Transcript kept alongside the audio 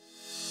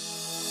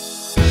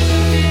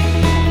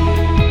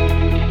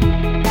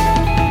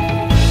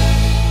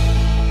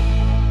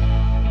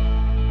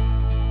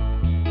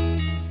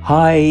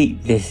Hi,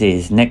 this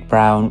is Nick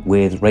Brown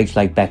with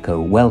Rachel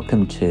Becco.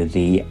 Welcome to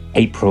the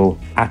April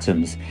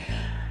Atoms.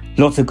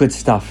 Lots of good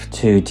stuff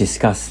to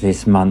discuss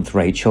this month,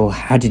 Rachel.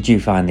 How did you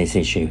find this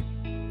issue?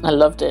 I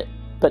loved it.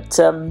 But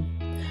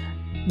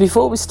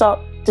before we start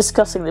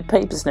discussing the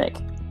papers, Nick,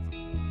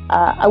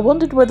 I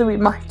wondered whether we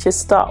might just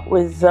start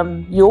with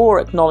your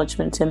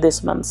acknowledgement in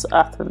this month's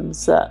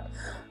Atoms that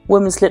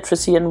women's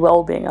literacy and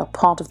well-being are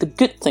part of the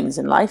good things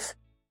in life,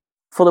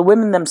 for the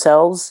women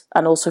themselves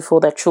and also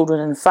for their children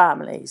and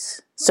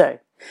families. So,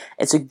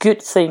 it's a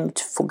good thing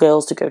for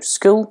girls to go to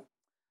school,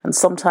 and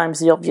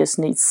sometimes the obvious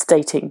needs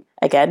stating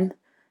again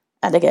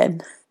and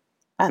again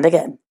and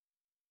again.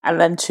 And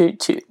then to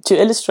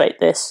illustrate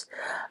this,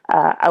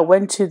 I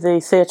went to the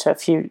theatre a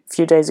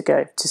few days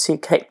ago to see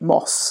Kate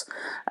Moss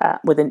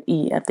with an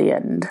E at the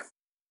end.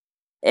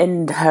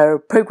 In her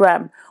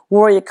programme,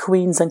 Warrior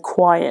Queens and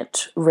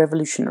Quiet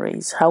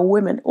Revolutionaries, How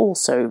Women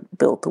Also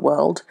Built the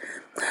World.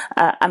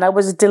 And I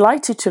was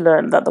delighted to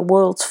learn that the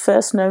world's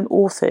first known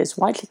author is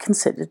widely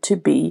considered to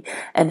be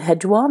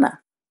Enheduanna.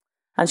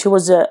 And she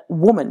was a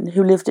woman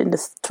who lived in the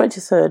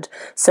 23rd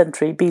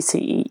century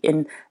BCE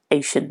in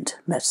ancient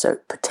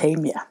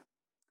Mesopotamia.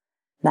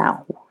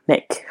 Now,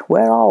 Nick,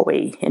 where are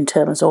we in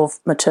terms of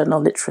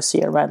maternal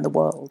literacy around the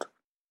world?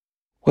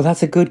 Well,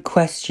 that's a good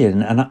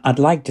question. And I'd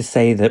like to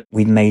say that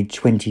we've made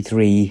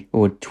 23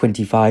 or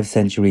 25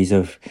 centuries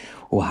of,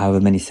 or however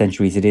many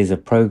centuries it is,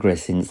 of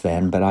progress since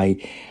then. But I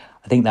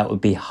think that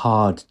would be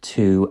hard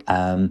to,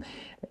 it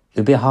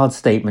would be a hard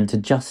statement to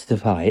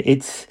justify.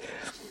 It's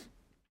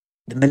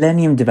the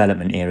Millennium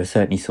Development era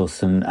certainly saw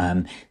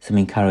some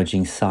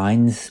encouraging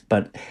signs,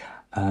 but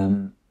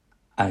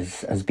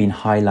as has been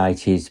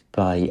highlighted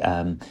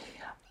by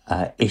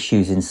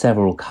issues in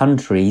several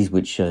countries,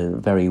 which are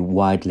very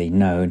widely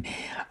known,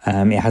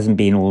 it hasn't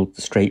been all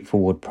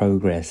straightforward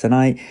progress. And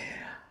I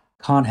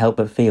can't help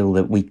but feel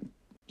that we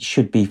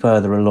should be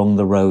further along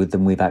the road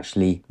than we've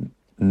actually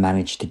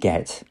managed to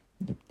get,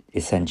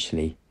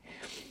 essentially.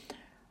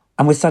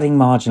 And we're studying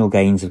marginal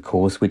gains, of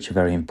course, which are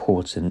very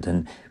important,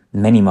 and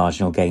many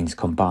marginal gains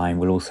combined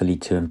will also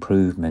lead to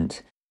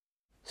improvement.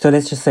 So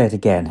let's just say it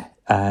again.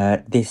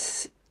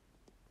 This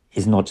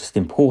is not just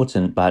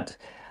important, but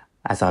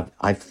as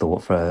I've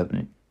thought for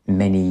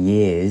many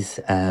years,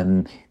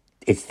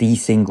 it's the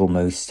single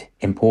most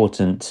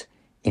important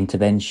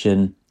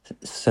intervention,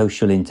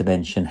 social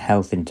intervention,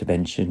 health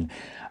intervention,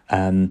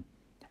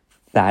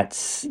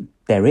 that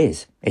there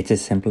is. It's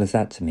as simple as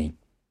that to me.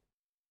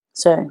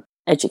 So,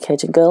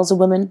 educating girls and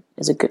women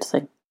is a good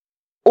thing.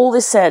 All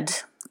this said,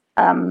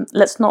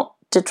 let's not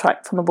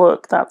detract from the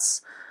work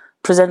that's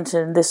presented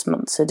in this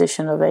month's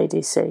edition of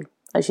ADC.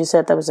 As you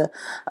said, there was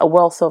a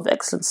wealth of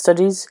excellent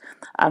studies,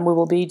 and we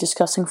will be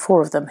discussing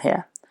 4 of them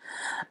here.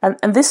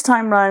 And this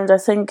time round, I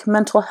think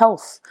mental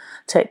health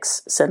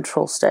takes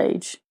central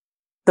stage.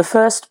 The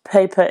first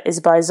paper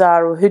is by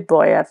Zaru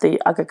Hudboy at the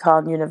Aga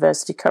Khan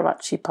University,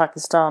 Karachi,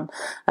 Pakistan,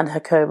 and her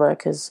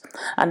co-workers,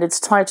 and it's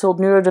titled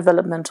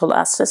Neurodevelopmental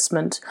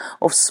Assessment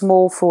of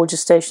Small for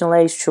Gestational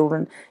Age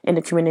Children in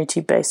a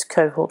Community-Based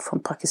Cohort from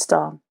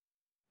Pakistan.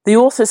 The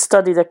authors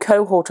studied a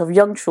cohort of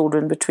young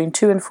children between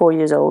 2 and 4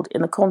 years old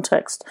in the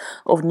context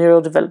of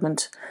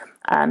neurodevelopment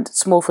and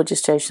small for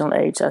gestational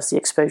age as the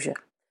exposure.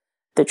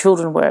 The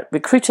children were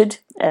recruited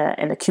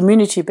in a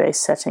community-based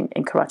setting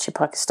in Karachi,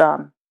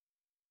 Pakistan.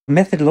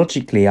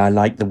 Methodologically, I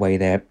like the way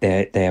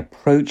they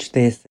approached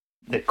this.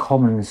 The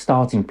common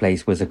starting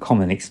place was a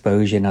common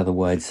exposure, in other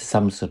words,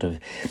 some sort of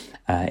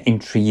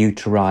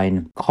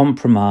intrauterine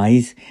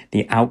compromise.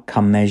 The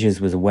outcome measures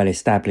was a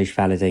well-established,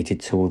 validated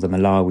tool, the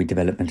Malawi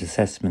Development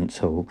Assessment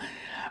Tool,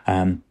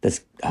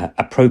 that's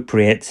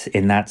appropriate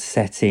in that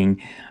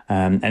setting,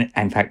 and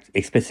in fact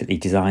explicitly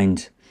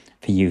designed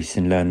for use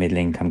in low and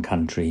middle-income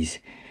countries.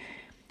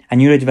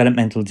 And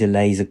neurodevelopmental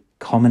delay is a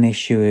common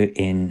issue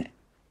in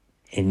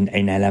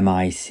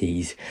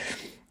LMICs,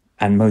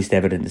 and most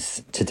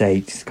evidence to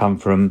date has come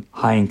from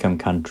high-income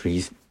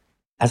countries.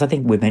 As I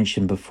think we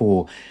mentioned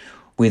before,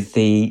 with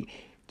the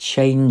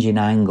change in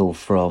angle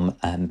from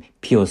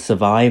pure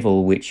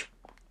survival, which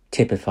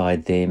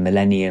typified the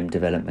Millennium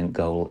Development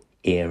Goal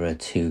era,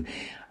 to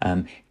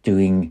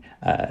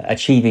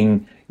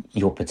achieving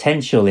your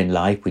potential in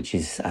life, which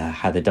is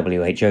how the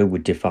WHO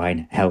would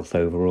define health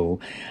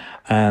overall.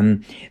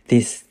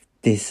 This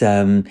is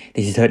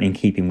certainly in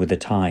keeping with the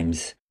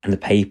times, and the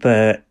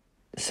paper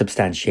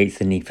substantiates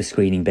the need for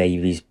screening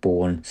babies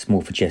born small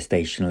for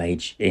gestational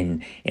age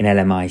in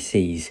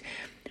LMICs,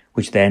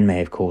 which then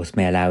may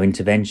allow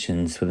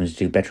interventions for them to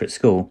do better at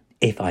school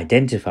if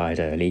identified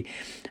early,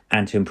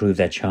 and to improve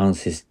their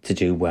chances to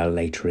do well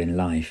later in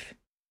life.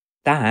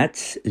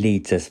 That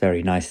leads us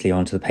very nicely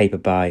onto the paper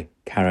by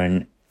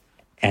Karen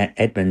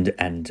Edmond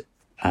and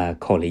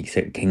colleagues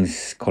at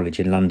King's College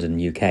in London,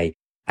 UK,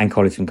 and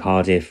colleagues from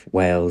Cardiff,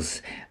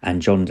 Wales,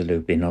 and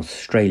Joondalup in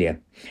Australia.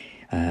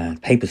 The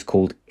paper's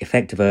called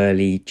Effective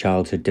Early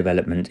Childhood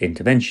Development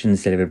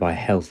Interventions Delivered by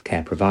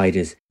Healthcare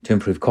Providers to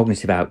Improve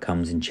Cognitive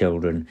Outcomes in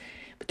Children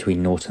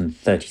Between 0 and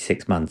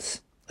 36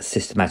 Months, a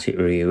Systematic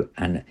Review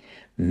and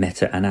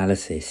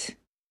Meta-Analysis.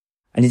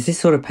 And it's this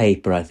sort of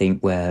paper, I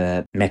think,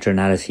 where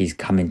meta-analyses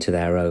come into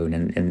their own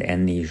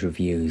and these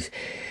reviews.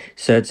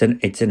 So it's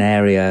an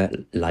area,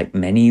 like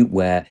many,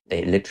 where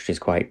the literature is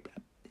quite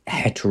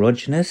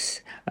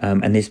heterogeneous,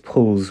 and this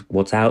pulls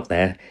what's out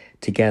there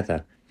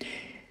together.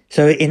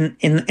 So in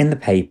the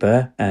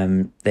paper,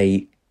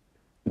 they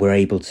were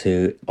able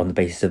to, on the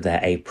basis of their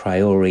a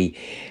priori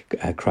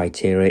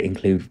criteria,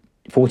 include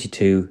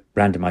 42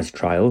 randomized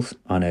trials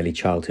on early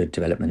childhood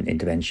development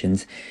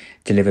interventions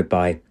delivered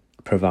by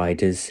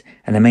providers,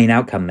 and the main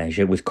outcome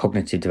measure was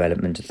cognitive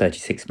development at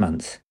 36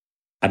 months.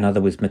 Another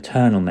was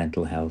maternal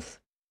mental health.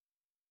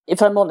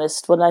 If I'm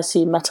honest, when I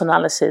see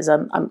meta-analysis,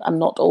 I'm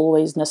not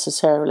always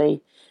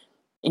necessarily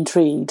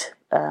intrigued.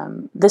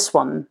 This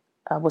one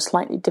was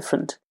slightly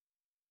different.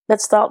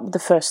 Let's start with the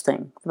first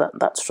thing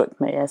that struck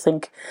me. I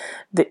think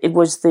it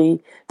was the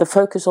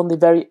focus on the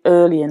very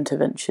early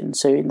intervention.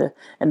 So in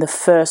the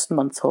first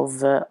month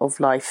of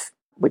life,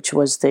 which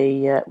was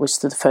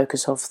the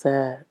focus of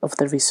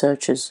the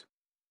researchers.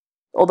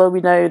 Although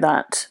we know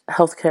that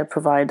healthcare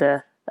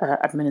provider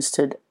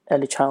administered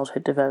early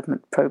childhood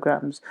development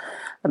programs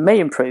may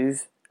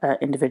improve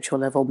individual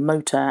level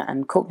motor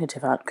and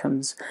cognitive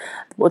outcomes,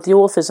 what the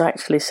authors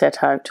actually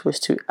set out was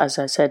to, as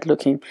I said,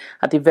 looking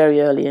at the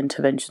very early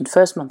intervention,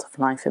 first month of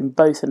life, in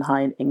both in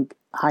high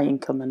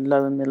income and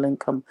low and middle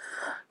income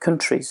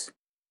countries.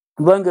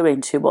 I won't go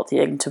into what the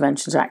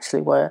interventions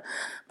actually were,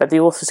 but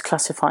the authors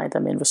classified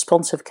them in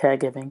responsive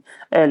caregiving,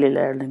 early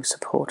learning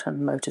support,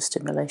 and motor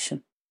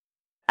stimulation.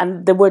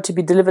 And they were to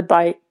be delivered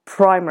by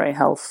primary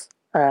health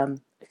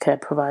care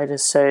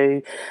providers,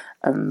 so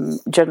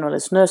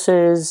generalist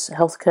nurses,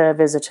 healthcare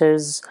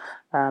visitors,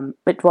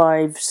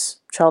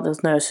 midwives, child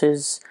health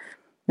nurses,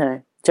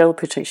 general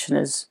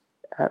practitioners,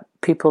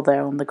 people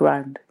there on the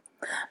ground,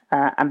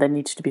 and they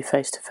needed to be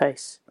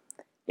face-to-face.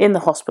 In the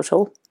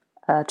hospital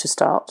to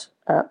start,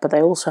 but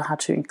they also had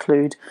to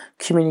include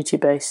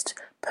community-based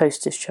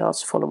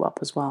post-discharge follow-up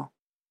as well.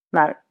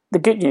 Now, the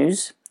good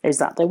news is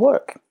that they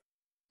work,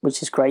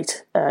 which is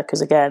great,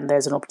 because again,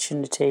 there's an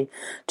opportunity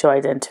to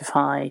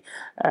identify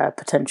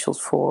potentials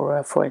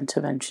for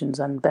interventions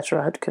and better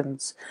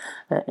outcomes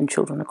in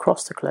children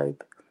across the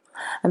globe.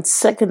 And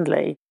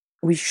secondly,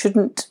 we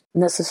shouldn't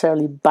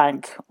necessarily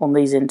bank on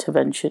these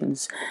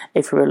interventions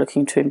if we're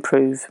looking to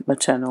improve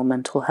maternal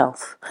mental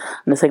health.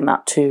 And I think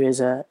that too is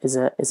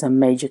a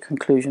major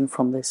conclusion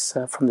from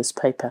this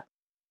paper.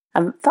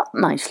 And that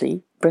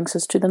nicely brings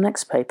us to the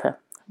next paper,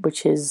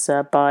 which is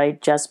by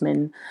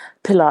Jasmine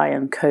Pillai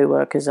and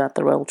co-workers at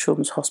the Royal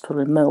Children's Hospital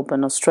in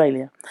Melbourne,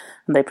 Australia.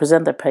 And they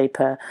present their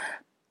paper,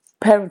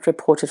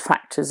 Parent-Reported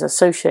Factors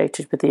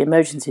Associated with the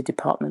Emergency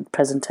Department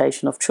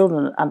Presentation of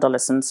Children and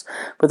Adolescents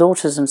with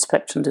Autism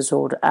Spectrum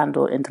Disorder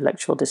and/or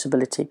Intellectual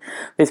Disability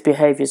with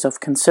Behaviours of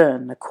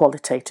Concern, a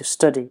Qualitative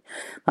Study.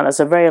 Now, that's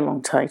a very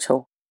long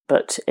title,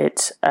 but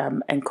it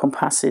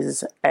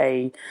encompasses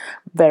a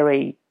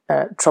very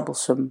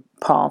troublesome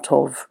part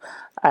of,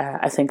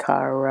 I think,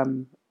 our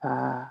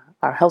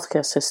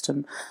healthcare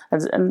system,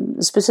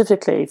 and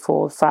specifically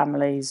for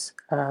families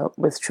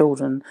with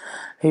children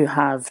who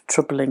have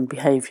troubling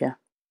behaviour.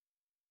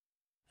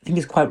 I think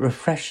it's quite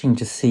refreshing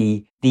to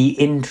see the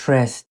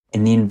interest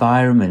in the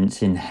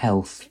environment in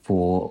health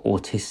for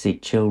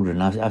autistic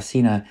children. I've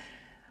seen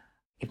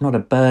if not a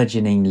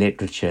burgeoning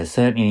literature,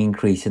 certainly an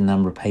increase in the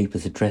number of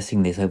papers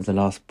addressing this over the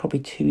last probably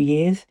 2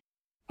 years.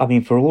 I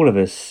mean, for all of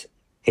us,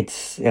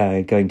 it's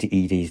going to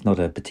ED is not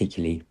a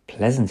particularly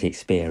pleasant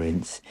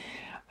experience.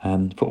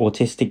 For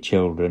autistic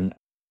children,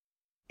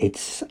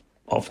 it's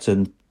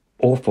often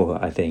awful,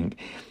 I think.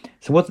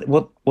 So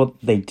what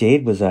they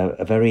did was a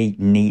very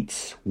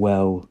neat,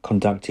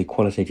 well-conducted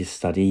qualitative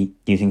study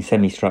using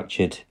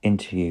semi-structured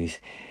interviews.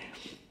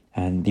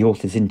 And the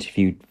authors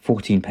interviewed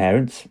 14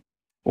 parents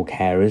or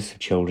carers of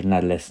children and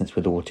adolescents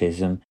with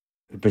autism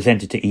who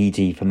presented to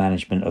ED for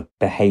management of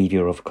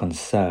behaviour of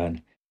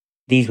concern.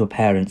 These were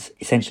parents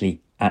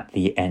essentially at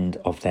the end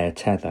of their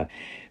tether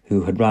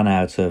who had run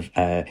out of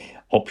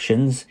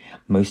options.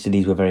 Most of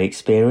these were very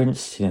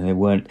experienced.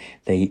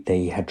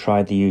 They had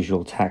tried the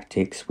usual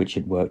tactics which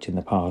had worked in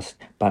the past,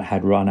 but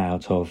had run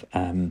out of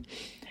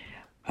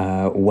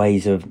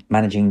ways of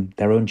managing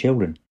their own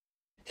children.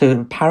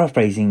 So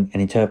paraphrasing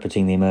and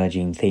interpreting the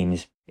emerging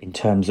themes in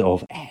terms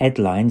of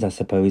headlines, I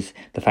suppose,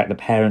 the fact that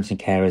parents and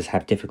carers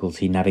have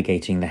difficulty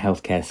navigating the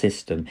healthcare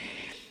system,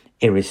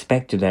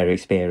 irrespective of their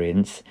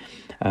experience,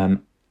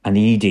 and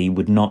the ED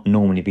would not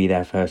normally be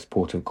their first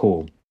port of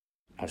call,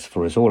 as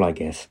for us all, I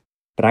guess.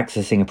 But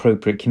accessing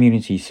appropriate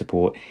community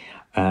support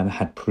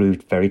had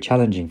proved very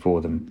challenging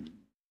for them.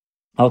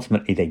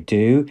 Ultimately, they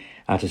do,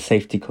 out of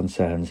safety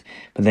concerns,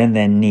 but then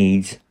their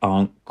needs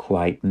aren't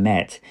quite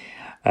met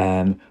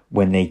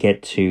when they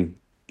get to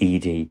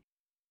ED.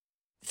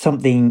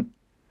 Something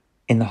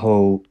in the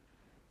whole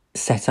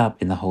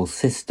setup, in the whole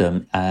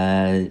system,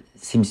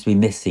 seems to be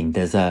missing.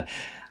 There's a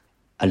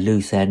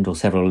loose end or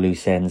several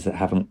loose ends that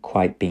haven't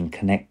quite been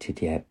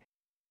connected yet.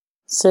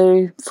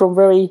 So from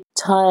very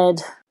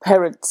tired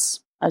parents,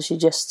 as you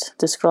just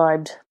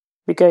described,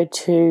 we go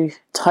to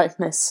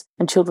tiredness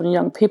in children and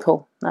young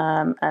people.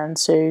 And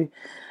so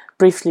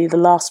briefly, the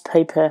last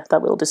paper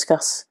that we'll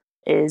discuss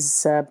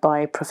is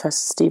by Professor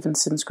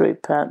Stevenson's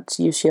group at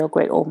UCL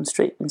Great Ormond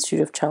Street Institute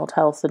of Child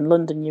Health in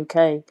London,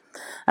 UK.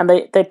 And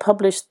they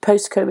published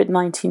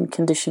post-COVID-19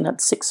 condition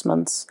at 6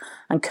 months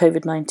and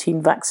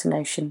COVID-19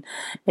 vaccination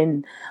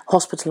in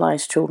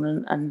hospitalised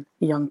children and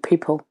young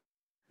people.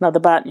 Now, the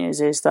bad news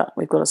is that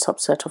we've got a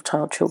subset of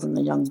children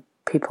and young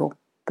people.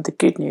 But the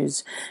good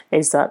news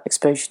is that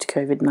exposure to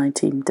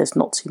COVID-19 does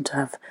not seem to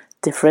have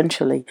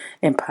differentially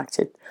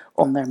impacted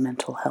on their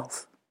mental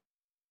health.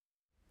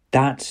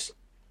 That,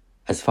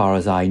 as far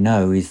as I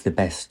know, is the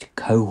best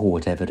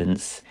cohort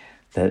evidence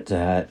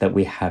that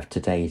we have to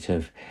date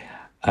of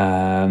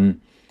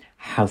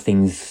how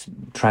things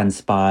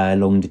transpire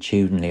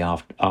longitudinally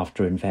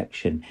after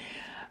infection.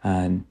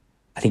 I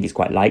think it's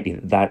quite likely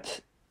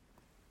that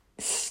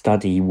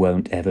study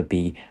won't ever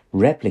be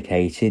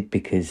replicated,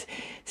 because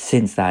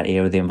since that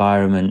era the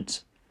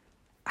environment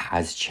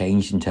has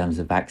changed in terms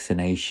of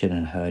vaccination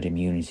and herd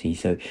immunity.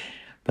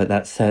 But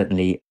that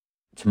certainly,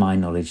 to my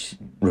knowledge,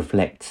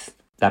 reflects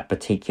that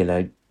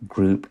particular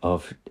group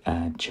of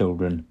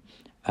children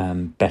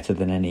better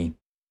than any.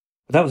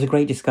 But that was a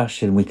great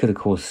discussion. We could, of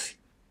course,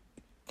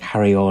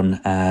 carry on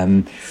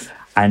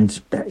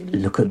and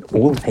look at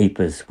all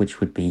papers, which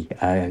would be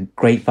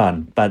great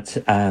fun. But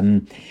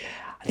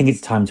I think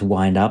it's time to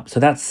wind up. So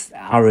that's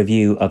our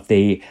review of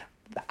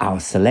our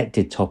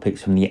selected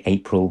topics from the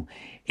April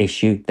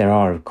issue. There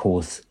are, of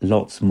course,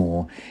 lots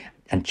more.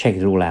 And check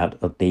it all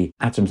out at the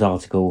Atoms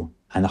article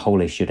and the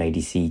whole issue at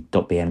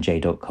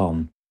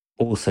adc.bmj.com.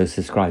 Also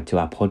subscribe to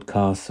our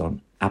podcasts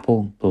on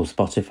Apple or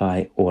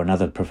Spotify or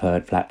another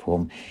preferred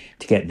platform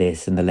to get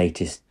this and the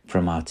latest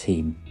from our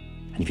team.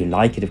 And if you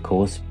like it, of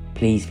course,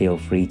 please feel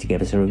free to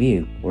give us a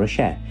review or a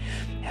share.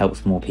 It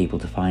helps more people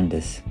to find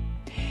us.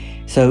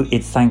 So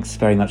it's thanks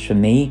very much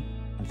from me.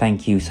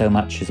 Thank you so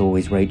much, as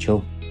always,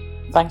 Rachel.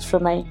 Thanks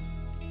from me.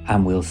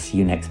 And we'll see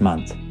you next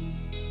month.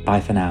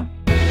 Bye for now.